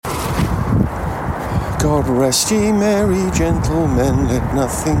God rest ye merry gentlemen, let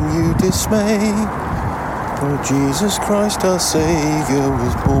nothing you dismay. For Jesus Christ our Saviour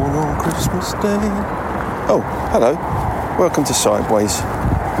was born on Christmas Day. Oh, hello. Welcome to Sideways.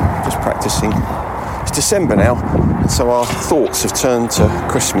 Just practising. It's December now, and so our thoughts have turned to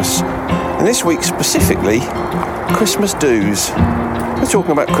Christmas. And this week specifically, Christmas do's. We're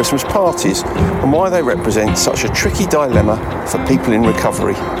talking about Christmas parties and why they represent such a tricky dilemma for people in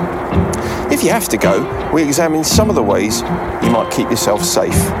recovery. If you have to go, we examine some of the ways you might keep yourself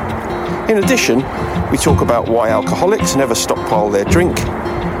safe. In addition, we talk about why alcoholics never stockpile their drink,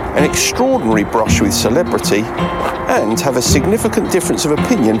 an extraordinary brush with celebrity, and have a significant difference of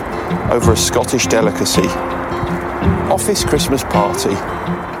opinion over a Scottish delicacy. Office Christmas party.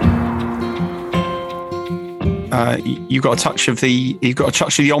 You've got a touch of the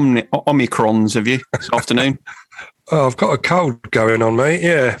Omicrons, have you, this afternoon? Oh, I've got a cold going on, mate.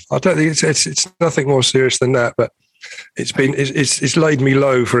 Yeah, I don't think it's nothing more serious than that, but it's laid me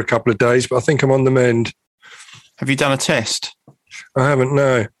low for a couple of days. But I think I'm on the mend. Have you done a test? I haven't.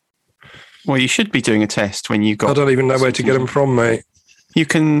 No. Well, you should be doing a test when you got. I don't even know where to get them from, mate. You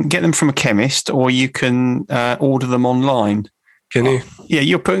can get them from a chemist, or you can order them online. Can you? Yeah,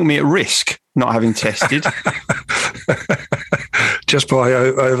 you're putting me at risk not having tested. Just by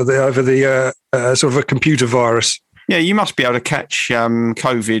over the sort of a computer virus. Yeah, you must be able to catch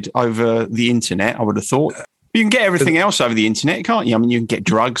COVID over the internet, I would have thought. You can get everything else over the internet, can't you? I mean, you can get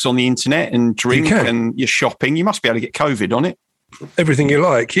drugs on the internet and drink and your shopping. You must be able to get COVID on it. Everything you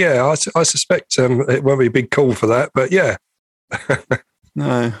like, yeah. I suspect it won't be a big call for that, but yeah.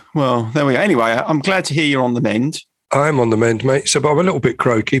 No, well, there we go. Anyway, I'm glad to hear you're on the mend. I am on the mend, mate. So, but I'm a little bit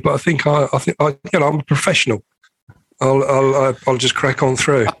croaky, but I think I'm a professional. I'll just crack on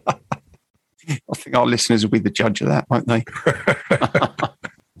through. I think our listeners will be the judge of that, won't they?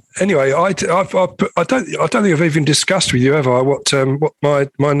 Anyway, I don't think I've even discussed with you, have I, what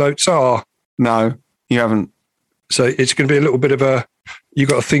my notes are? No, you haven't. So it's going to be a little bit of you've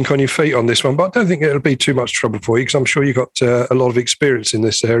got to think on your feet on this one, but I don't think it'll be too much trouble for you because I'm sure you've got a lot of experience in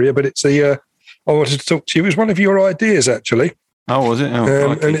this area. But it's I wanted to talk to you. It was one of your ideas, actually. Oh, was it?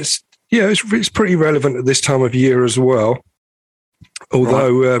 And it's pretty relevant at this time of year as well.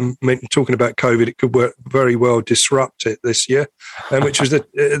 Although talking about COVID, it could very well disrupt it this year, which was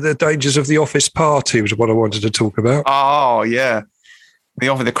the dangers of the office party was what I wanted to talk about. Oh yeah,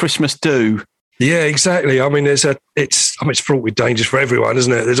 the Christmas do. Yeah, exactly. I mean, it's fraught with dangers for everyone,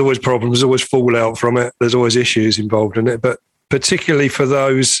 isn't it? There's always problems, there's always fallout from it, there's always issues involved in it. But particularly for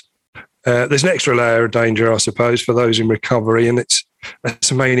those, there's an extra layer of danger, I suppose, for those in recovery, and that's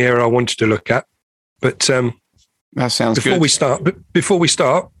the main area I wanted to look at. But that sounds good. Before we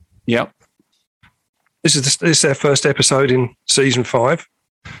start, yeah, this is our first episode in season 5.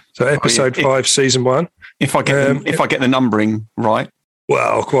 So episode 5, season 1. If I get the numbering right.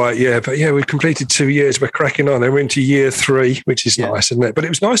 Well, quite, yeah. But yeah, we've completed 2 years. We're cracking on. Then we're into year 3, which is nice, isn't it? But it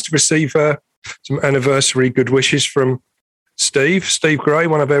was nice to receive some anniversary good wishes from Steve Gray,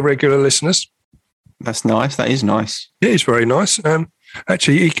 one of our regular listeners. That's nice. That is nice. It is very nice.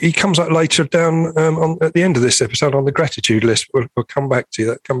 Actually, he comes up later down at the end of this episode on the gratitude list. We'll come back to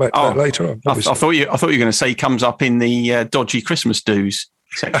that. To that later on. I thought you were going to say he comes up in the dodgy Christmas do's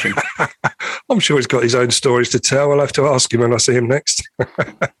section. I'm sure he's got his own stories to tell. I'll have to ask him when I see him next.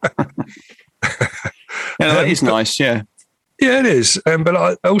 That is nice. Yeah. Yeah, it is.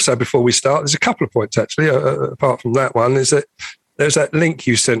 But also, before we start, there's a couple of points actually. Apart from that one, is that there's that link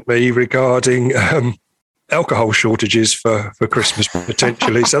you sent me regarding alcohol shortages for Christmas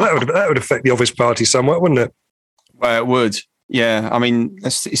potentially. So that would affect the office party somewhat, wouldn't it? Well, it would. Yeah. I mean,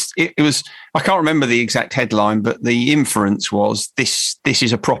 it was. I can't remember the exact headline, but the inference was this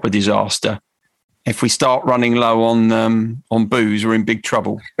is a proper disaster. If we start running low on booze, we're in big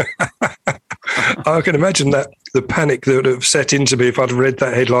trouble. I can imagine that the panic that would have set into me if I'd read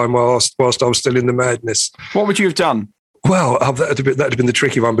that headline whilst I was still in the madness. What would you have done? Well, that'd have been the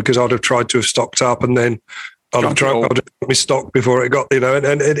tricky one because I'd have tried to have stocked up and then I'd have drunk my stock before it got,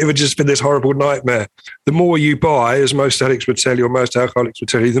 and it would just been this horrible nightmare. The more you buy, as most addicts would tell you, or most alcoholics would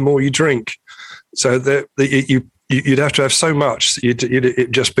tell you, the more you drink. So you'd have to have so much that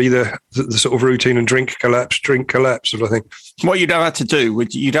it'd just be the sort of routine and drink collapse sort of thing. What you'd have to do,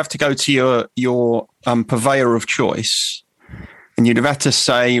 you'd have to go to your purveyor of choice, and you'd have had to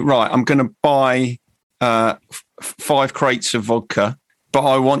say, right, I'm going to buy 5 crates of vodka, but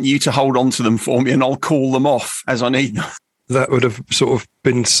I want you to hold on to them for me and I'll call them off as I need them. That would have sort of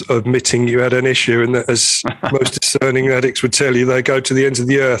been admitting you had an issue, and that, as most discerning addicts would tell you, they go to the ends of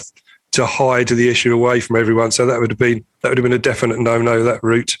the earth to hide the issue away from everyone. So that would have been a definite no-no, that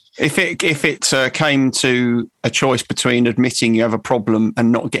route. If it came to a choice between admitting you have a problem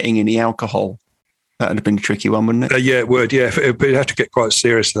and not getting any alcohol, that would have been a tricky one, wouldn't it? Yeah, it would. Yeah, it'd have to get quite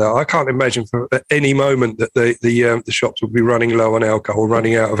serious. That I can't imagine at any moment that the shops would be running low on alcohol,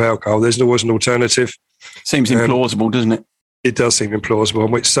 running out of alcohol. There's always an alternative. Seems implausible, doesn't it? It does seem implausible,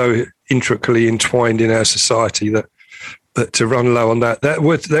 and it's so intricately entwined in our society that to run low on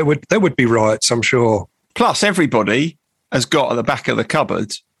that would be riots, I'm sure. Plus, everybody has got at the back of the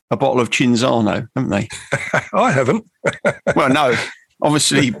cupboard a bottle of Cinzano, haven't they? I haven't. Well, no.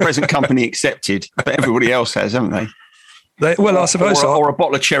 Obviously, present company accepted, but everybody else has, haven't they? I suppose or a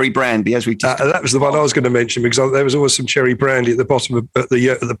bottle of cherry brandy, as we discussed. That was the one I was going to mention, because there was always some cherry brandy at the bottom at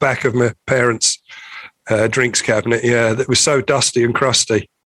the back of my parents' drinks cabinet. Yeah, that was so dusty and crusty.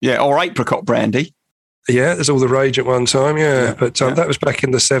 Yeah, or apricot brandy. Yeah, there's all the rage at one time. Yeah, but that was back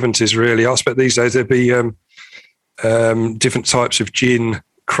in the 70s, really. I expect these days there'd be different types of gin,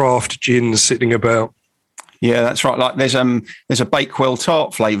 craft gins sitting about. Yeah, that's right. Like there's a Bakewell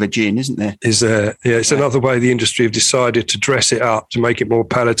tart flavour gin, isn't there? Is there? Yeah, it's another way the industry have decided to dress it up to make it more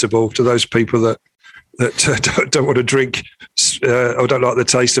palatable to those people that don't want to drink or don't like the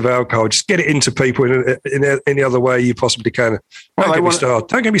taste of alcohol. Just get it into people in any other way you possibly can. Don't get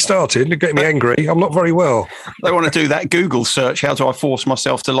me started. Don't get me angry. I'm not very well. They want to do that Google search. How do I force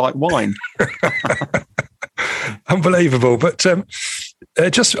myself to like wine? Unbelievable. But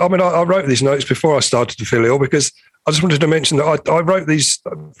I wrote these notes before I started to feel ill, because I just wanted to mention that I wrote these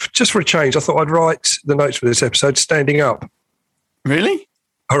just for a change. I thought I'd write the notes for this episode standing up. Really?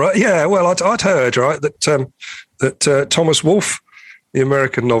 All right. Yeah. Well, I'd heard, right, that Thomas Wolfe, the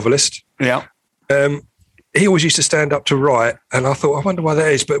American novelist, he always used to stand up to write, and I thought, I wonder why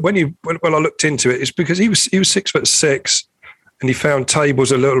that is. But when I looked into it, it's because he was 6'6", and he found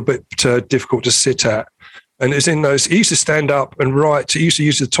tables a little bit difficult to sit at. And it was in those. He used to stand up and write. He used to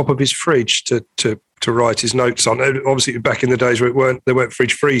use the top of his fridge to write his notes on. Obviously, back in the days where there weren't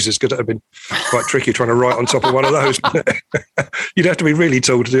fridge freezers, because that would have been quite tricky trying to write on top of one of those. You'd have to be really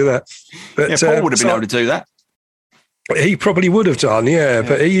tall to do that. But, Paul would have been able to do that. He probably would have done, yeah.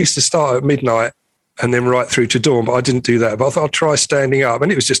 But he used to start at midnight and then right through to dawn. But I didn't do that. But I thought I'd try standing up,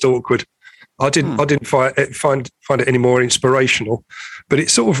 and it was just awkward. I didn't find it any more inspirational. But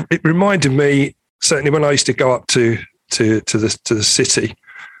it reminded me. Certainly, when I used to go up to the city,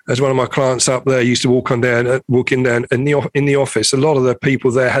 as one of my clients up there used to walk in down in the office, a lot of the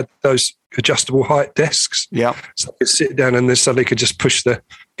people there had those adjustable height desks. Yeah, so they could sit down and they could just push the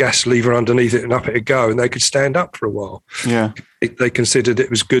gas lever underneath it and up it would go, and they could stand up for a while. Yeah, they considered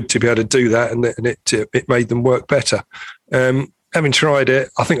it was good to be able to do that, and it made them work better. Having tried it,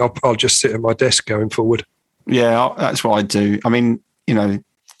 I think I'll just sit at my desk going forward. Yeah, that's what I do. I mean,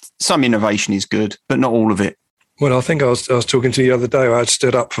 some innovation is good, but not all of it. Well, I think I was talking to you the other day. I had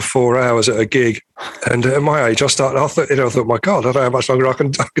stood up for 4 hours at a gig, and at my age, I thought, my God, I don't know how much longer I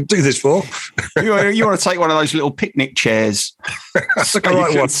can do this for. You want to take one of those little picnic chairs? That's the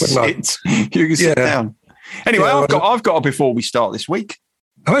right one. You can sit down. Anyway, I've got before we start this week.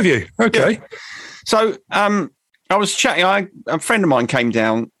 Oh, have you? Okay. Yeah. So I was chatting. A friend of mine came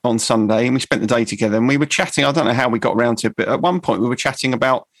down on Sunday, and we spent the day together. And we were chatting. I don't know how we got around to it, but at one point we were chatting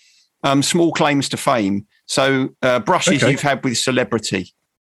about small claims to fame. So brushes you've had with celebrity.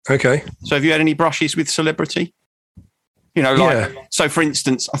 Okay. So have you had any brushes with celebrity? So for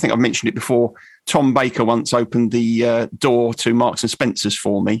instance, I think I've mentioned it before, Tom Baker once opened the door to Marks and Spencer's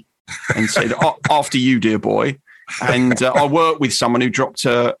for me and said, after you, dear boy. And I worked with someone who dropped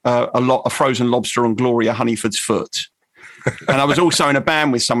a frozen lobster on Gloria Honeyford's foot. And I was also in a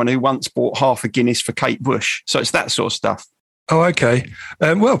band with someone who once bought half a Guinness for Kate Bush. So it's that sort of stuff. Oh, okay.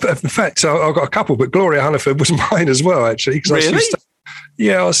 Well, in fact, I've got a couple, but Gloria Hunniford was mine as well, actually. Really?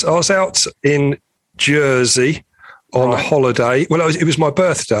 I was out in Jersey on holiday. Well, it was my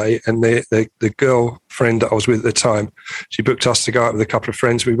birthday, and the girlfriend that I was with at the time, she booked us to go out with a couple of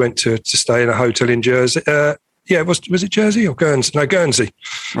friends. We went to stay in a hotel in Jersey. Was it Jersey or Guernsey? No, Guernsey.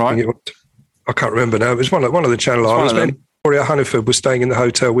 Right. I can't remember now. It was one of the Channel Islands. Gloria Hunniford was staying in the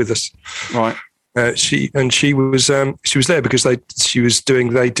hotel with us. Right. She was there because they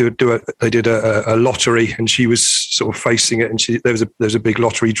did a lottery, and she was sort of facing it, and there was a big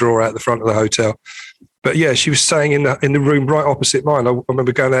lottery drawer out the front of the hotel. But yeah, she was staying in the room right opposite mine. I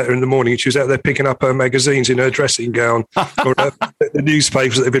remember going out there in the morning, and she was out there picking up her magazines in her dressing gown or the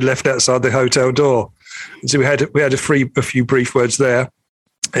newspapers that had been left outside the hotel door. And so we had a few brief words there.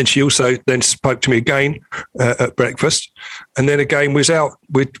 And she also then spoke to me again at breakfast, and then again was out.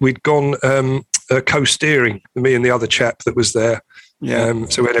 We'd gone co-steering, me and the other chap that was there, Yeah.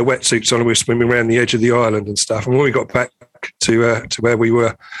 So we had our wetsuits on and we were swimming around the edge of the island and stuff. And when we got back to where we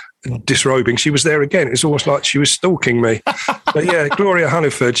were disrobing, she was there again. It was almost like she was stalking me. But yeah, Gloria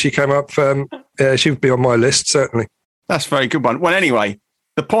Hunniford, she came up. She would be on my list, certainly. That's a very good one. Well, anyway,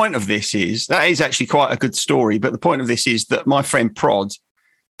 the point of this is, that is actually quite a good story, but the point of this is that my friend Prod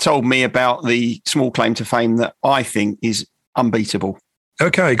told me about the small claim to fame that I think is unbeatable.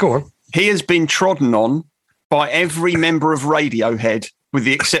 Okay, go on. He has been trodden on by every member of Radiohead, with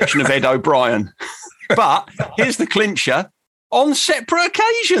the exception of Ed O'Brien. But here's the clincher, on separate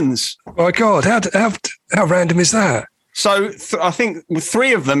occasions. My God, how random is that? So I think with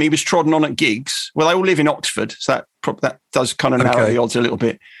three of them, he was trodden on at gigs. Well, they all live in Oxford, so that does kind of narrow the odds a little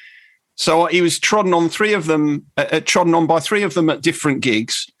bit. So he was trodden on by three of them at different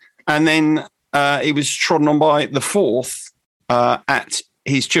gigs. And then he was trodden on by the fourth at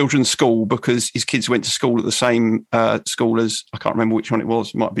his children's school, because his kids went to school at the same school as, I can't remember which one it was.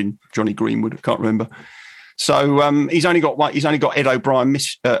 It might have been Johnny Greenwood. I can't remember. So he's only got Ed O'Brien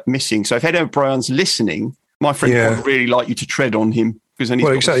missing. So if Ed O'Brien's listening, my friend would really like you to tread on him, because then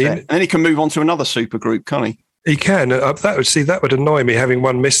and then he can move on to another super group, can't he? He can. That would annoy me, having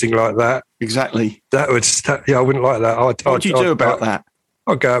one missing like that. Exactly. I wouldn't like that. What do you do about that?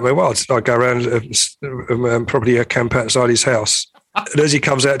 I'd go out my wilds. I'd go around probably camp outside his house. And as he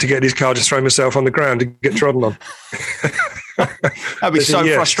comes out to get in his car, just throw myself on the ground and get trodden on. That'd be so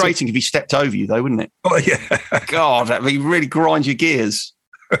frustrating if he stepped over you, though, wouldn't it? Oh, yeah. God, that'd be really grind your gears.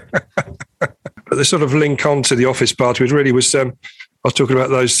 But the sort of link on to the office party was I was talking about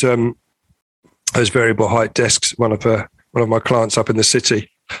those variable height desks, one of my clients up in the city.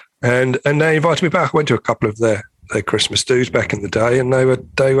 And they invited me back. I went to a couple of their Christmas dues back in the day, and they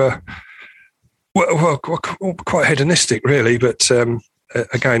were quite hedonistic, really. But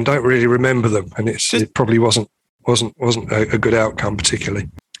again, don't really remember them, and it probably wasn't a good outcome particularly.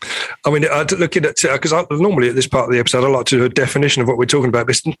 I mean, looking at, because normally at this part of the episode, I like to do a definition of what we're talking about.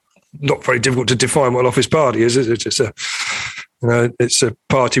 But it's not very difficult to define what an office party is. It's just it's a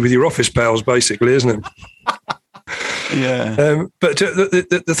party with your office pals, basically, isn't it? Yeah. But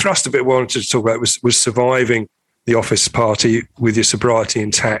the thrust of it I wanted to talk about was surviving the office party with your sobriety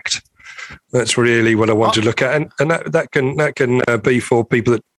intact. That's really what I want to look at, and that can be for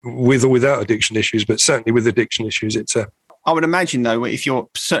people that with or without addiction issues, but certainly with addiction issues, it's a. I would imagine, though, if you're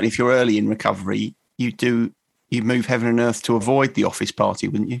early in recovery, you move heaven and earth to avoid the office party,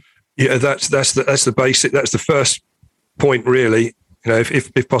 wouldn't you? Yeah, that's the basic. That's the first point, really. You know,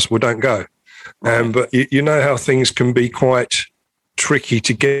 if possible, don't go. Right. But you know how things can be quite tricky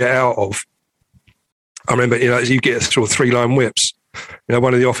to get out of. I remember, you get sort of 3-line whips.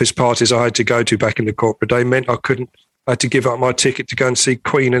 One of the office parties I had to go to back in the corporate day meant I had to give up my ticket to go and see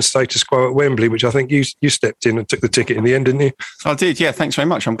Queen and Status Quo at Wembley, which I think you stepped in and took the ticket in the end, didn't you? I did, yeah. Thanks very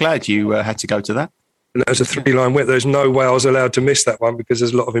much. I'm glad you had to go to that. And that was a 3-line whip. There's no way I was allowed to miss that one because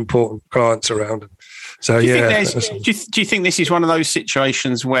there's a lot of important clients around. So, do you think this is one of those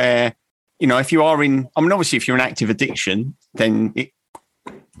situations where, if you are in, obviously if you're in active addiction, then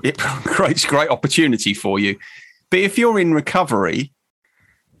it creates great opportunity for you. But if you're in recovery,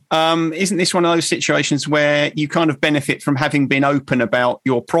 isn't this one of those situations where you kind of benefit from having been open about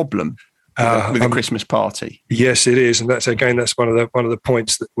your problem with a Christmas party? Yes, it is, and that's one of the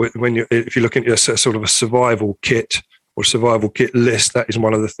points that if you look at your sort of a survival kit or survival kit list, that is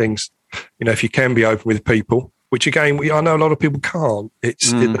one of the things. If you can be open with people, which again I know a lot of people can't.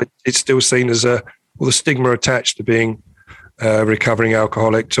 It's still seen as the stigma attached to being a recovering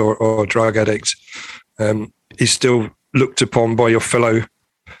alcoholic or drug addict. Is still looked upon by your fellow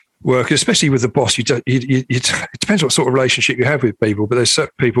workers, especially with the boss. It depends what sort of relationship you have with people, but there's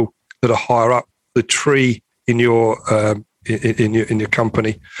certain people that are higher up the tree in your in your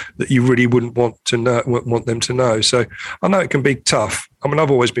company that you really wouldn't want them to know. So I know it can be tough. I mean,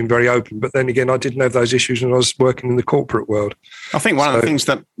 I've always been very open, but then again, I didn't have those issues when I was working in the corporate world. I think one of the things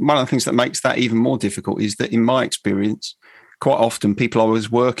that makes that even more difficult is that, in my experience, quite often people I was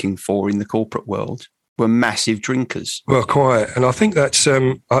working for in the corporate world were massive drinkers. Well, quite. And I think that's,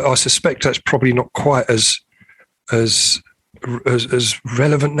 I suspect that's probably not quite as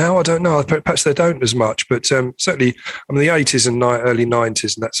relevant now. I don't know. Perhaps they don't as much, but certainly, the 80s and early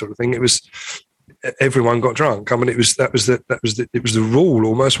 90s and that sort of thing, it was, everyone got drunk. I mean, it was the rule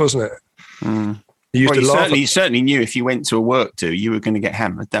almost, wasn't it? Mm. You certainly knew if you went to a work do, you were going to get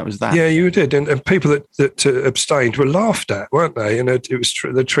hammered. That was that. Yeah, you did. And people that abstained were laughed at, weren't they? And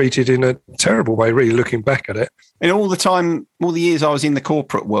they're treated in a terrible way, really, looking back at it. And all the years I was in the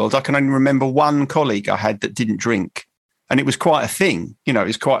corporate world, I can only remember one colleague I had that didn't drink. And it was quite a thing. It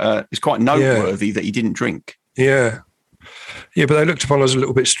was quite noteworthy that he didn't drink. Yeah. Yeah, but they looked upon us as a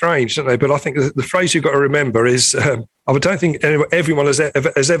little bit strange, don't they? But I think the phrase you've got to remember is, I don't think everyone has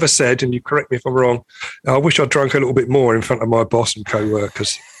ever said, and you correct me if I'm wrong, I wish I'd drunk a little bit more in front of my boss and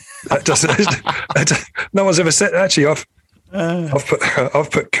co-workers. That doesn't, no one's ever said, actually, I've put,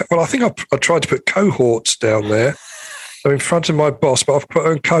 well, I think I tried to put cohorts down there. So in front of my boss, but I've put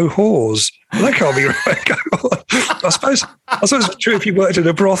on cohorts. Well, that can't be right. I suppose it's true if you worked in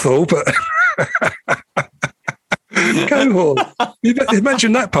a brothel, but cohort.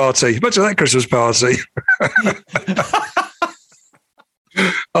 Imagine that party. Imagine that Christmas party.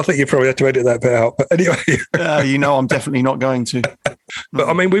 I think you probably have to edit that bit out. But anyway. I'm definitely not going to. But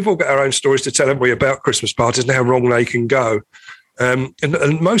I mean, we've all got our own stories to tell, haven't we, about Christmas parties and how wrong they can go. And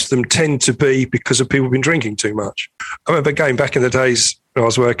most of them tend to be because of people who've been drinking too much. I remember going back in the days when I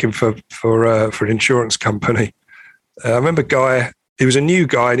was working for an insurance company. I remember a guy, he was a new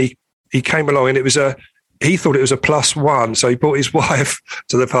guy, and he came along, and he thought it was a +1, so he brought his wife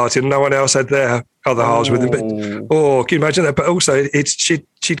to the party, and no one else had their other halves with him. But, can you imagine that? But also,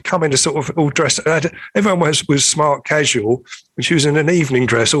 she'd come in a sort of all dressed. Everyone was smart casual, and she was in an evening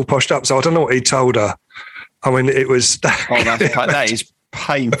dress, all poshed up. So I don't know what he told her. I mean, it was. That is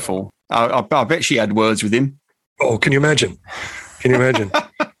painful. I bet she had words with him. Oh, can you imagine?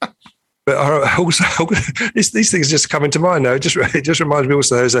 But also, these things just come into mind now. It just reminds me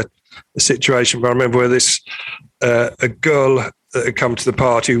also there's a situation where I remember where this a girl that had come to the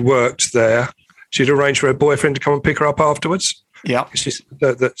party who worked there. She'd arranged for her boyfriend to come and pick her up afterwards. Yeah, she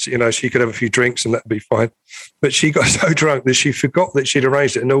could have a few drinks and that'd be fine. But she got so drunk that she forgot that she'd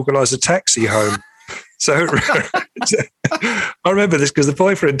arranged it and organised a taxi home. So I remember this because the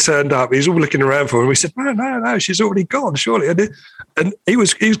boyfriend turned up. He was all looking around for her. And we said, no, she's already gone, surely. And he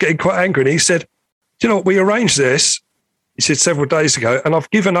was getting quite angry. And he said, do you know what? We arranged this, he said, several days ago, and I've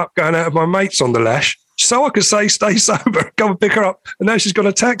given up going out with my mates on the lash so I could say stay sober, come and pick her up. And now she's got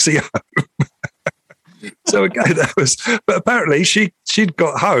a taxi home. So again, but apparently she'd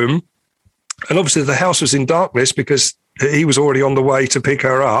got home, and obviously the house was in darkness because he was already on the way to pick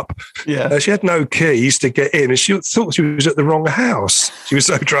her up. Yeah, she had no keys to get in, and she thought she was at the wrong house. She was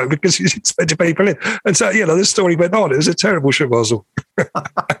so drunk because she was expecting people in, and so the story went on. It was a terrible schmozzle.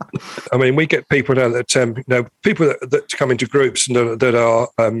 I mean, we get people now that people that come into groups that are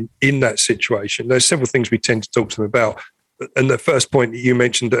in that situation. There's several things we tend to talk to them about, and the first point that you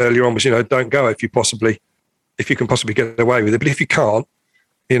mentioned earlier on was don't go if you can possibly get away with it, but if you can't,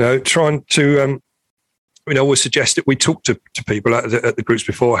 trying to. We always suggest that we talk to people at the groups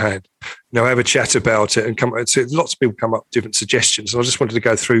beforehand, have a chat about it, and so lots of people come up with different suggestions. And I just wanted to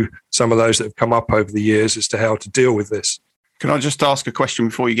go through some of those that have come up over the years as to how to deal with this. Can I just ask a question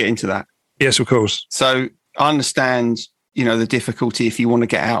before you get into that? Yes, of course. So I understand, the difficulty if you want to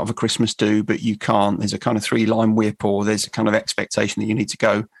get out of a Christmas do, but you can't. There's a kind of 3-line whip, or there's a kind of expectation that you need to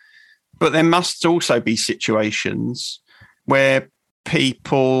go. But there must also be situations where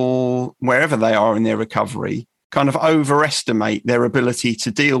people, wherever they are in their recovery, kind of overestimate their ability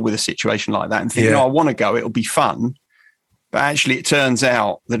to deal with a situation like that and think, I want to go, it'll be fun. But actually it turns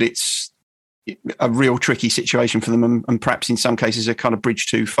out that it's a real tricky situation for them, and perhaps in some cases a kind of bridge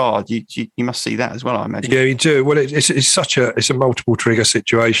too far. You must see that as well, I imagine. Yeah, you do. Well, it's a multiple trigger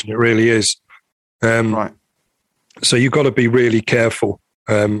situation. It really is. Right. So you've got to be really careful,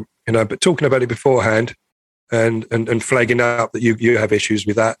 but talking about it beforehand, and flagging up that you have issues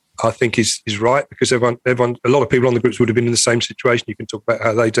with that, I think is right, because everyone, a lot of people on the groups would have been in the same situation. You can talk about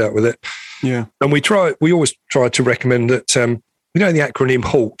how they dealt with it. Yeah. And we always try to recommend that, the acronym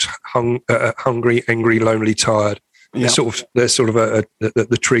HALT, hungry, angry, lonely, tired. Yeah. They're sort of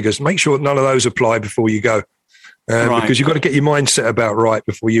the triggers. Make sure none of those apply before you go, because you've got to get your mindset about right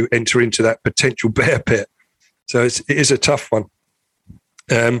before you enter into that potential bear pit. So it is a tough one.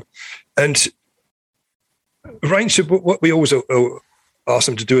 And arrange what we always ask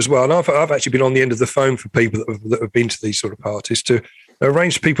them to do as well. And I've actually been on the end of the phone for people that have been to these sort of parties, to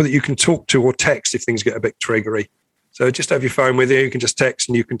arrange people that you can talk to or text if things get a bit triggery. So just have your phone with you. You can just text,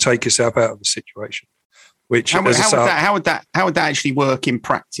 and you can take yourself out of the situation. Which how would that actually work in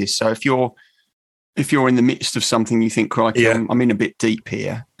practice? So if you're in the midst of something, you think, crikey, I'm in a bit deep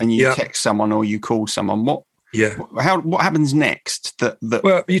here, and you text someone or you call someone, what happens next that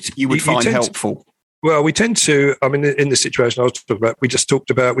you would find helpful? Well, we tend to, in the situation I was talking about, we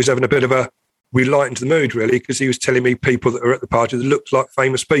was having a bit of we lightened the mood, really, because he was telling me people that were at the party that looked like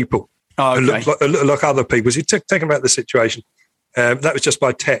famous people. Oh, okay. Looked like other people. So he took about the situation. That was just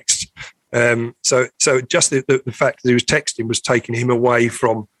by text. So just the fact that he was texting was taking him away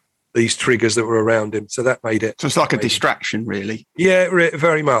from these triggers that were around him. So that made it. So it's like a distraction, really. Yeah,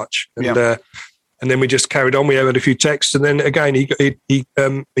 very much. And And then we just carried on. We had a few texts, and then again, he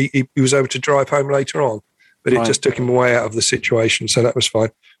was able to drive home later on, but it just took him away out of the situation, so that was fine.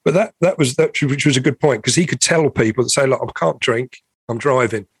 But which was a good point, because he could tell people that say, "Look, I can't drink, I'm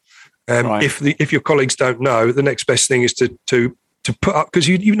driving." If your colleagues don't know, the next best thing is to put up, because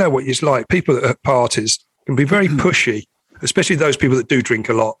you know what it's like. People at parties can be very pushy, especially those people that do drink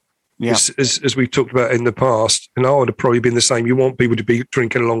a lot. Yeah. As we've talked about in the past, and I would have probably been the same. You want people to be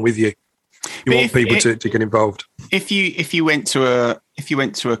drinking along with you. You want people to get involved. If you went to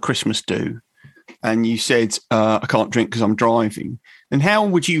a Christmas do, and you said I can't drink because I'm driving, then how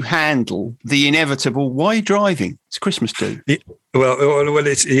would you handle the inevitable? Why are you driving? It's Christmas do. Well,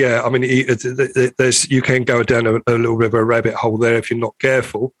 it's I mean, there's you can go down a little bit of a rabbit hole there if you're not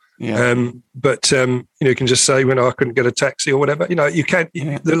careful. Yeah. But you can just say, I couldn't get a taxi or whatever. You can't.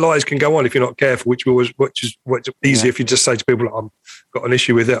 Yeah. The lies can go on if you're not careful, which is easy if you just say to people, "I've got an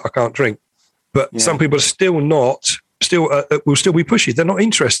issue with it. I can't drink." But some people are will still be pushy. They're not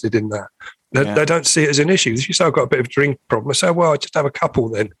interested in that. They don't see it as an issue. If you say, "I've got a bit of a drink problem," I say, "Well, I just have a couple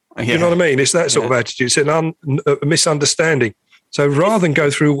then." Yeah. You know what I mean? It's that sort of attitude. It's a misunderstanding. So rather than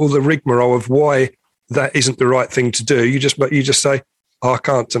go through all the rigmarole of why that isn't the right thing to do, you just say, "I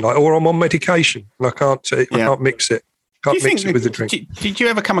can't tonight," or "I'm on medication and I can't mix it. Can't mix it with the drink." Did you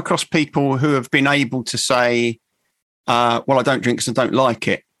ever come across people who have been able to say, "Well, I don't drink because I don't like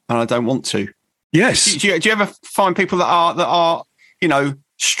it and I don't want to"? Yes. Do you ever find people that are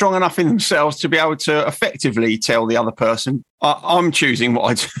strong enough in themselves to be able to effectively tell the other person, "I'm choosing what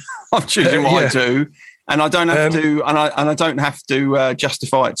I do. I'm choosing what I do, and I don't have to, and I don't have to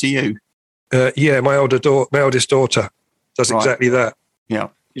justify it to you"? My eldest daughter does exactly that. Yeah,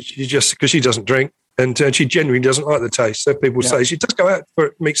 she just because she doesn't drink, and she genuinely doesn't like the taste. So people say she does go out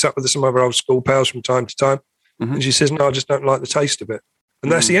for meets up with some of her old school pals from time to time, and she says, "No, I just don't like the taste of it."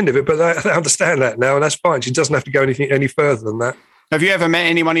 And that's the end of it. But they understand that now, and that's fine. She doesn't have to go any further than that. Have you ever met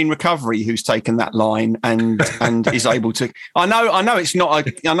anyone in recovery who's taken that line and is able to? I know it's not.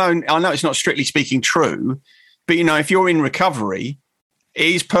 I know it's not strictly speaking true, but if you're in recovery,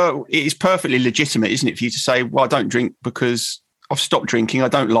 it is perfectly legitimate, isn't it, for you to say, "Well, I don't drink because I've stopped drinking. I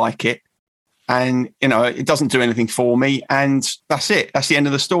don't like it, and it doesn't do anything for me, and that's it. That's the end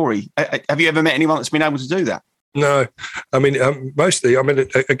of the story." Have you ever met anyone that's been able to do that? No, I mean, mostly,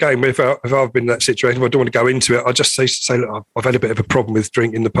 again, if I've been in that situation, I don't want to go into it. I just say, "Look, I've had a bit of a problem with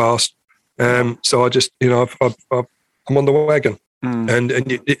drink in the past. So I just, I'm on the wagon." And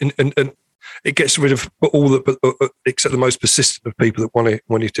it gets rid of all except the most persistent of people that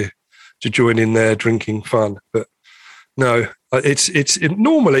want you to join in their drinking fun. But no, it's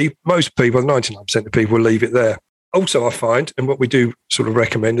normally most people, 99% of people will leave it there. Also, I find, and what we do sort of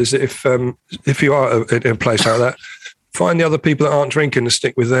recommend is that if you are in a place like that, find the other people that aren't drinking and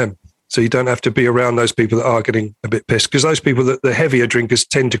stick with them. So you don't have to be around those people that are getting a bit pissed, because those people the heavier drinkers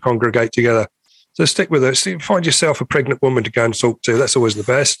tend to congregate together. So stick with it. Find yourself a pregnant woman to go and talk to. That's always the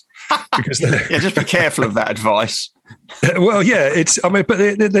best. Because just be careful of that advice. Well, yeah, it's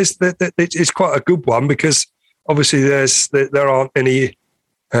quite a good one, because obviously there aren't any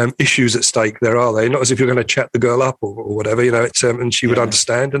issues at stake there, are they? Not as if you're going to chat the girl up or whatever, it's and she would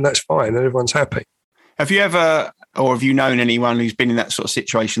understand, and that's fine, and everyone's happy. Have you ever, or have you known anyone who's been in that sort of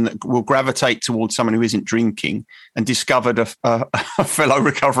situation that will gravitate towards someone who isn't drinking and discovered a fellow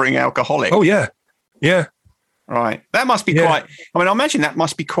recovering alcoholic? Oh, yeah. Right. That must be quite, I imagine that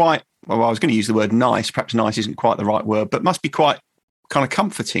must be quite, well, I was going to use the word nice, perhaps nice isn't quite the right word, but must be quite kind of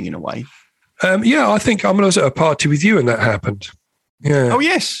comforting in a way. I think I was at a party with you and that happened. Yeah. Oh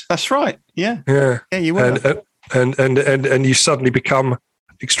yes, that's right. Yeah. You were. And you suddenly become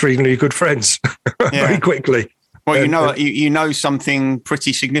extremely good friends very quickly. Well, you know something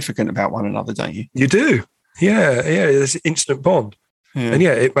pretty significant about one another, don't you? You do. Yeah. There's an instant bond, and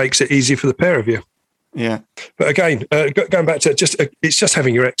it makes it easy for the pair of you. Yeah. But again, going back to it's just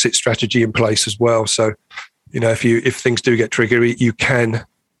having your exit strategy in place as well. So, if things do get triggery, you can,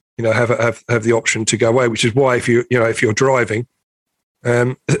 have the option to go away. Which is why if you're driving.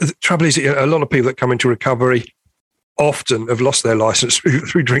 The trouble is, a lot of people that come into recovery often have lost their license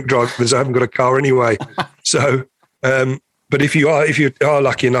through drink driving because they haven't got a car anyway. So, but if you are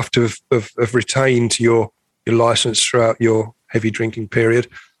lucky enough to have retained your license throughout your heavy drinking period,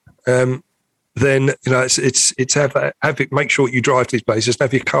 then it's have it. Make sure you drive to these places and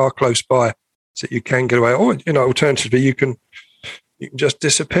have your car close by so you can get away. Or alternatively, you can just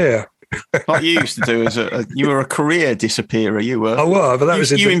disappear. Like you used to do you were a career disappearer. You were. I were, but that was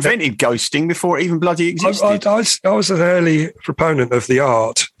you invented ghosting before it even bloody existed. I was an early proponent of the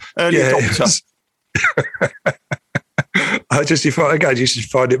art. Early adopter. you should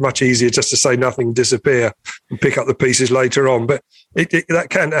find it much easier just to say nothing and disappear and pick up the pieces later on. But that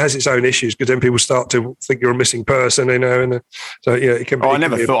has its own issues, because then people start to think you're a missing person, and so it can be. I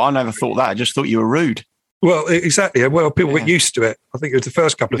never thought that. I just thought you were rude. Well, exactly. Well, people get used to it. I think it was the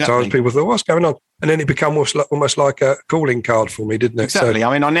first couple of times people thought, what's going on? And then it became almost like a calling card for me, didn't it? Exactly. So,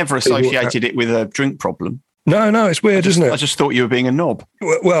 I mean, I never associated it with a drink problem. No, it's weird, isn't it? I just thought you were being a knob.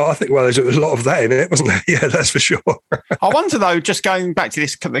 Well, I think, there's a lot of that in it, wasn't there? Yeah, that's for sure. I wonder, though, just going back to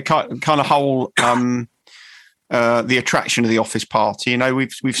this the kind of whole the attraction of the office party.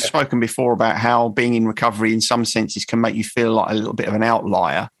 We've spoken before about how being in recovery in some senses can make you feel like a little bit of an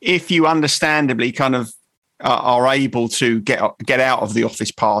outlier. If you understandably kind of are able to get out of the office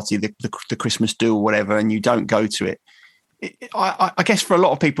party, the Christmas do or whatever, and you don't go to it, I guess for a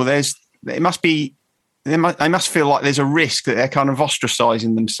lot of people, they must feel like there's a risk that they're kind of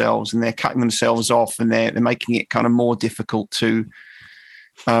ostracizing themselves and they're cutting themselves off, and they're making it kind of more difficult to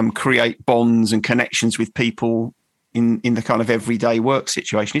create bonds and connections with people in the kind of everyday work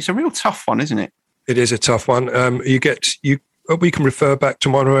situation. It's a real tough one, isn't it? It is a tough one. We can refer back to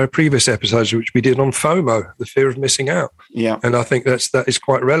one of our previous episodes, which we did on FOMO, the fear of missing out. Yeah. And I think that is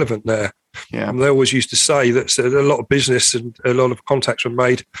quite relevant there. Yeah. They always used to say that a lot of business and a lot of contacts were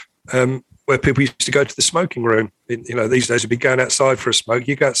made where people used to go to the smoking room. These days would be going outside for a smoke.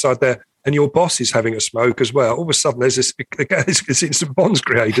 You go outside there and your boss is having a smoke as well. All of a sudden there's this instant bonds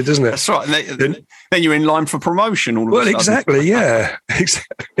created, isn't it? That's right. Then you're in line for promotion all of a sudden. Well, exactly. Yeah.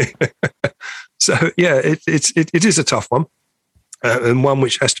 Exactly. So, yeah, it is a tough one. And one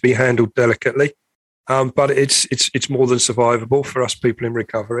which has to be handled delicately, but it's more than survivable for us people in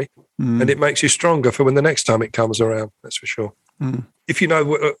recovery, and it makes you stronger for when the next time it comes around. That's for sure. If you know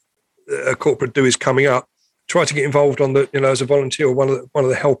what a corporate do is coming up, try to get involved on as a volunteer or one of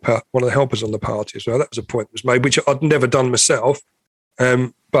the helpers on the party as well. That was a point that was made, which I'd never done myself,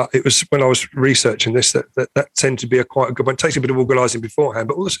 but it was when I was researching this that tended to be quite a good one. It takes a bit of organising beforehand,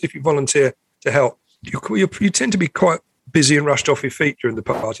 but also if you volunteer to help, you tend to be quite busy and rushed off your feet during the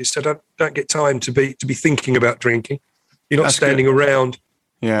party, so don't get time to be thinking about drinking. You're not standing around,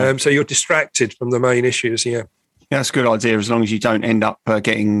 so you're distracted from the main issues. Yeah, that's a good idea, as long as you don't end up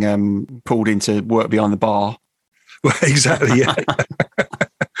getting pulled into work behind the bar. Well, exactly. Yeah,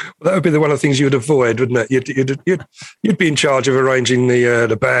 that would be one of the things you would avoid, wouldn't it? You'd be in charge of arranging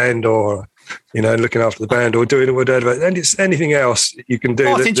the band, or looking after the band, or doing whatever. And it's anything else you can do.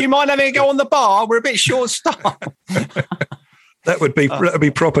 Martin, do you mind having a go on the bar? We're a bit short-staffed. That would be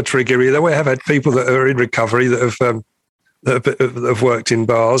proper triggery. Though we have had people that are in recovery that have worked in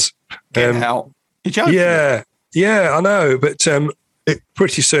bars. Get out. You're joking? Yeah, I know. But it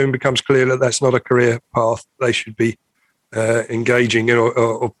pretty soon becomes clear that that's not a career path they should be engaging in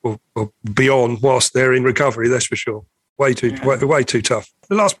or beyond whilst they're in recovery. That's for sure. Way too tough.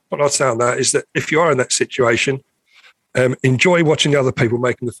 The last point I'd say on that is that if you are in that situation, enjoy watching the other people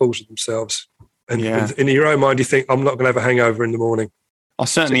making the fools of themselves. And in your own mind, you think, I'm not going to have a hangover in the morning. I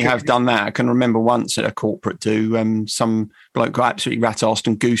certainly have done that. I can remember once at a corporate do, some bloke got absolutely rat-arsed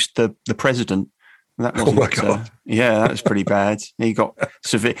and goosed the president. That wasn't, oh my God. That was pretty bad. He got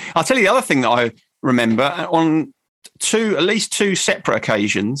severe. I'll tell you the other thing that I remember on at least two separate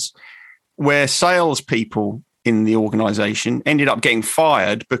occasions where salespeople in the organisation ended up getting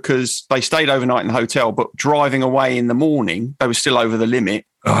fired because they stayed overnight in the hotel, but driving away in the morning, they were still over the limit,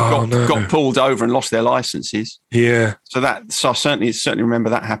 got pulled over and lost their licenses. Yeah. So I certainly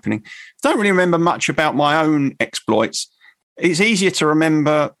remember that happening. Don't really remember much about my own exploits. It's easier to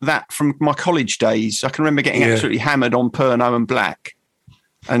remember that from my college days. I can remember getting absolutely hammered on Pernod and Black,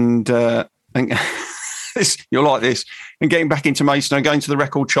 and you're like this, and getting back into Maidstone and going to the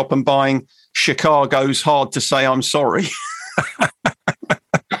record shop and buying Chicago's Hard to Say I'm Sorry.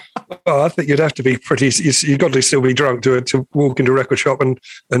 Well, I think you'd have to be you've got to still be drunk to walk into a record shop and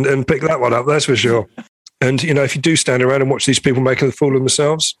pick that one up, that's for sure. And, if you do stand around and watch these people making the fool of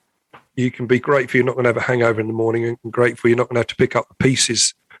themselves, you can be grateful you're not going to have a hangover in the morning, and grateful you're not going to have to pick up the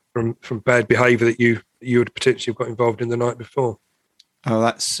pieces from bad behaviour that you would potentially have got involved in the night before. Oh,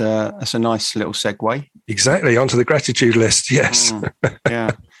 that's a nice little segue. Exactly, onto the gratitude list, yes.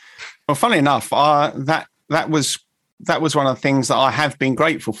 Yeah. Well, funnily enough, that was one of the things that I have been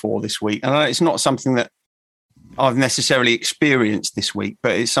grateful for this week. And it's not something that I've necessarily experienced this week,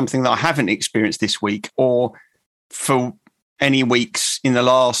 but it's something that I haven't experienced this week or for any weeks in the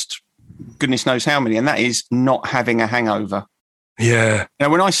last goodness knows how many, and that is not having a hangover. Yeah. Now,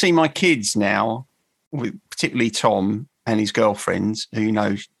 when I see my kids now, particularly Tom and his girlfriend,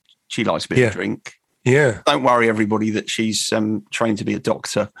 who she likes a bit of drink. Yeah. Don't worry, everybody, that she's trained to be a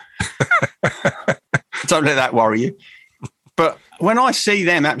doctor. Don't let that worry you. But when I see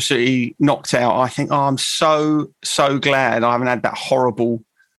them absolutely knocked out, I think, I'm so glad I haven't had that horrible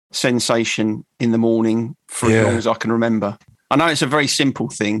sensation in the morning for as long as I can remember. I know it's a very simple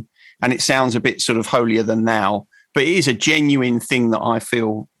thing and it sounds a bit sort of holier than thou, but it is a genuine thing that I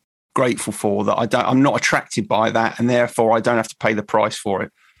feel grateful for, that I'm not attracted by that, and therefore I don't have to pay the price for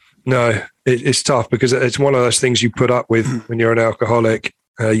it. No, it's tough because it's one of those things you put up with when you're an alcoholic.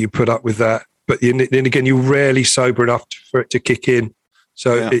 You put up with that, but then again, you're rarely sober enough for it to kick in.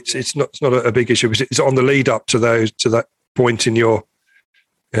 So it's not a big issue. It's on the lead up to that point in your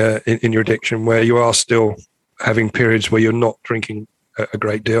in your addiction where you are still having periods where you're not drinking a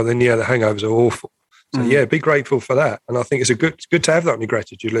great deal. Then the hangovers are awful. So be grateful for that. And I think it's good to have that on your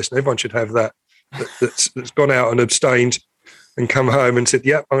gratitude list. And everyone should have that that's gone out and abstained and come home and said,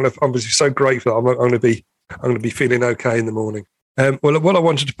 I'm so grateful. I'm going to be feeling okay in the morning. Well, what I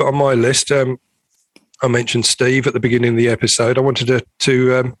wanted to put on my list, I mentioned Steve at the beginning of the episode. I wanted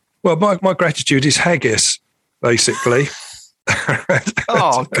to my gratitude is haggis, basically.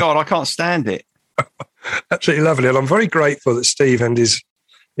 Oh God, I can't stand it. Absolutely lovely. And I'm very grateful that Steve and his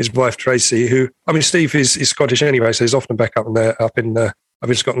wife Tracy, Steve is Scottish anyway, so he's often back up in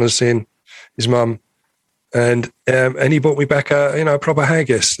Scotland seeing his mum. And he brought me back a proper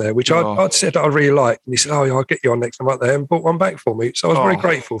haggis there, which I'd said I really liked. And he said, I'll get you on next time up there, and brought one back for me. So I was very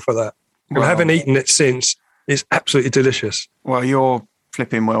grateful for that. And having eaten it since, it's absolutely delicious. Well, you're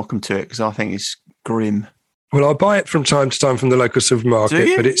flipping welcome to it because I think it's grim. Well, I buy it from time to time from the local supermarket. Do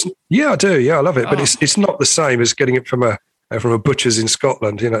you? But I do. Yeah, I love it. But it's not the same as getting it from a butcher's in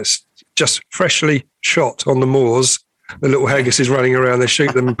Scotland. It's just freshly shot on the moors. The little haggis is running around. They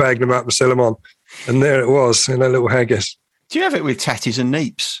shoot them and bag them up and sell them on. And there it was, in a little haggis. Do you have it with tatties and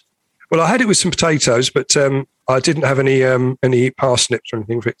neeps? Well, I had it with some potatoes, but I didn't have any parsnips or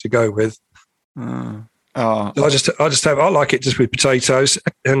anything for it to go with. I like it just with potatoes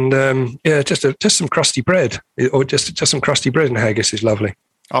and just some crusty bread, or just some crusty bread and haggis is lovely.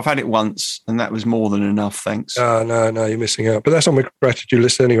 I've had it once, and that was more than enough. Thanks. No, you're missing out. But that's on my gratitude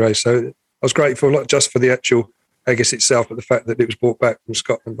list anyway. So I was grateful not just for the actual haggis itself, but the fact that it was brought back from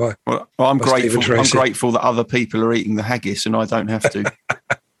Scotland by. Well, I'm grateful. I'm grateful that other people are eating the haggis and I don't have to.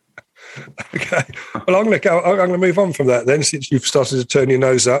 Okay. Well, I'm going to move on from that then, since you've started to turn your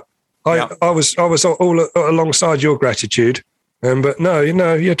nose up. I was all alongside your gratitude, but no,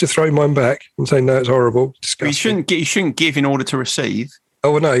 you had to throw mine back and say no, it's horrible. Disgusting. You shouldn't give in order to receive.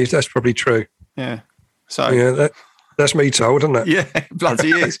 Oh well, no, that's probably true. Yeah. So that's me told, isn't it? Yeah, bloody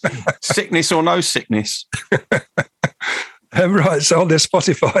is. Sickness or no sickness. Right. So on the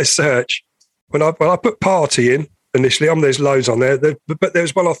Spotify search, when I put party in initially, there's loads on there, but there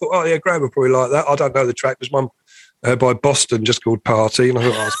was one I thought, Graham would probably like that. I don't know the track. There's one by Boston just called Party, and I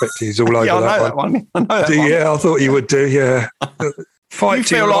thought, I expect he's all over that one. I know that one. Yeah, I thought you would do, yeah. You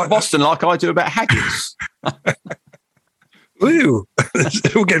feel like Boston like I do about haggis. Ooh,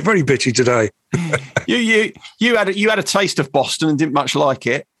 it will get very bitchy today. You had a taste of Boston and didn't much like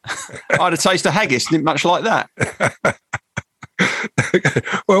it. I had a taste of haggis and didn't much like that.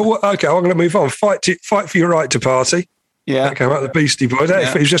 Well, okay, I'm going to move on. Fight for your right to party. Yeah. That came out the Beastie Boys.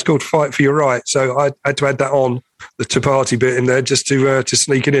 It was just called Fight for Your Right. So I had to add that on, the to party bit in there, just to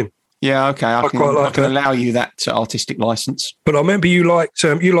sneak it in. Yeah, okay. I can allow you that artistic license. But I remember you liked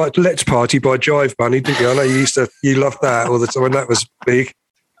Let's Party by Jive Bunny, didn't you? I know you loved that all the time when that was big.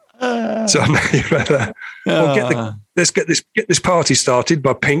 So I know you read that. Well, let's get this party started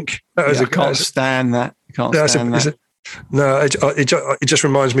by Pink. I can't stand that. No, it just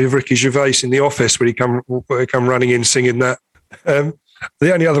reminds me of Ricky Gervais in The Office when he come running in singing that.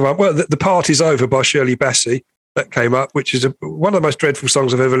 The only other one, the Party's Over by Shirley Bassey, that came up, which is one of the most dreadful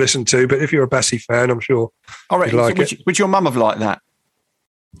songs I've ever listened to. But if you're a Bassey fan, I'm sure you'd like it. Would your mum have liked that?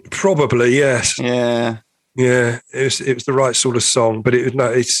 Probably, yes. Yeah. Yeah, it was the right sort of song, but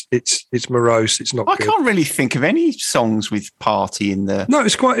it's morose. It's not. I can't really think of any songs with party in there. No,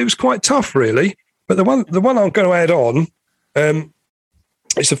 it was quite tough, really. But the one I'm going to add on,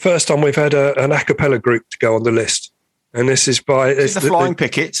 it's the first time we've had an a cappella group to go on the list, and this is by the Flying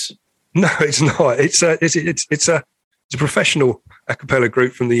Pickets. No, it's not. It's a professional a cappella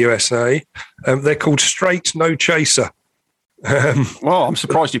group from the USA. They're called Straight No Chaser. Well, I'm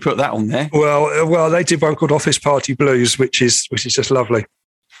surprised you put that on there. Well, they did one called Office Party Blues, which is just lovely.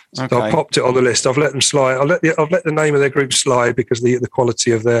 So okay. I popped it on the list. I've let them slide. I've let the name of their group slide because of the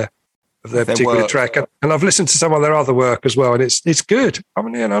quality of their particular track. And I've listened to some of their other work as well, and it's good. I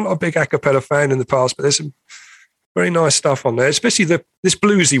mean, I'm not a big a cappella fan in the past, but there's some very nice stuff on there, especially this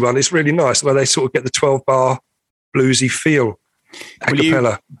bluesy one. It's really nice where they sort of get the 12-bar bluesy feel a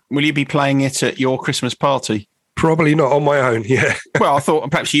cappella. Will you be playing it at your Christmas party? Probably not on my own, yeah. Well, I thought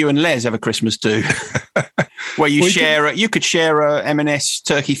perhaps you and Les have a Christmas do, where you you could share a M&S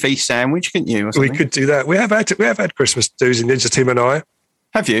turkey feast sandwich, couldn't you? We could do that. We have had Christmas do's in just him and I.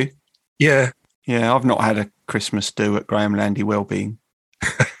 Have you? Yeah. Yeah, I've not had a Christmas do at Graham Landy Wellbeing.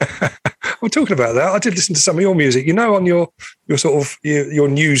 We're talking about that. I did listen to some of your music. You know, on your sort of your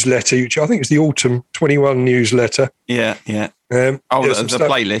newsletter, which I think it's the Autumn 21 newsletter. Yeah. The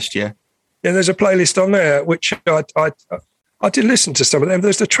playlist, yeah. Yeah, there's a playlist on there which I did listen to some of them.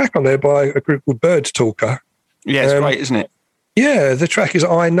 There's a track on there by a group called Bird Talker. Yeah, it's great, isn't it? Yeah, the track is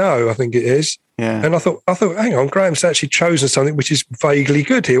I Know, I think it is. Yeah. And I thought, hang on, Graham's actually chosen something which is vaguely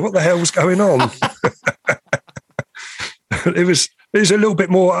good here. What the hell's going on? It was a little bit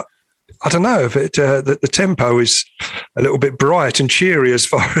more, I don't know, if the tempo is a little bit bright and cheery as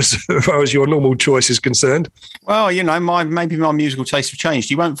far as your normal choice is concerned. Well, you know, maybe my musical tastes have changed.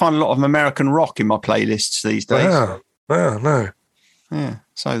 You won't find a lot of American rock in my playlists these days. Oh, no. Yeah,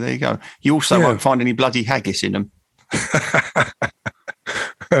 so there you go. You also won't find any bloody haggis in them.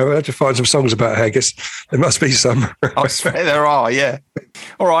 We'll have to find some songs about haggis. There must be some. I swear there are, yeah.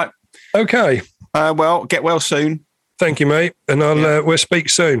 All right. Okay. Well, get well soon. Thank you, mate. And we'll speak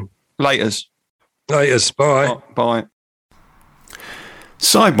soon. Laters. Bye. Bye.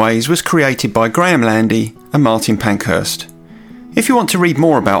 Sideways was created by Graham Landy and Martin Pankhurst. If you want to read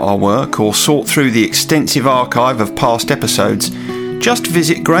more about our work or sort through the extensive archive of past episodes, just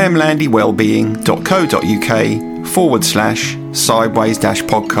visit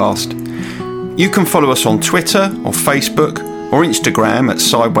grahamlandywellbeing.co.uk/sideways-podcast. You can follow us on Twitter or Facebook or Instagram at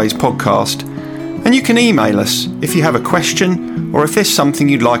Sideways Podcast, and you can email us if you have a question or if there's something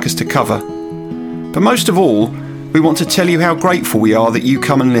you'd like us to cover. But most of all, we want to tell you how grateful we are that you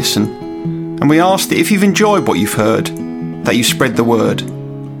come and listen, and we ask that if you've enjoyed what you've heard, that you spread the word.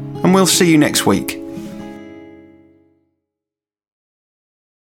 And we'll see you next week.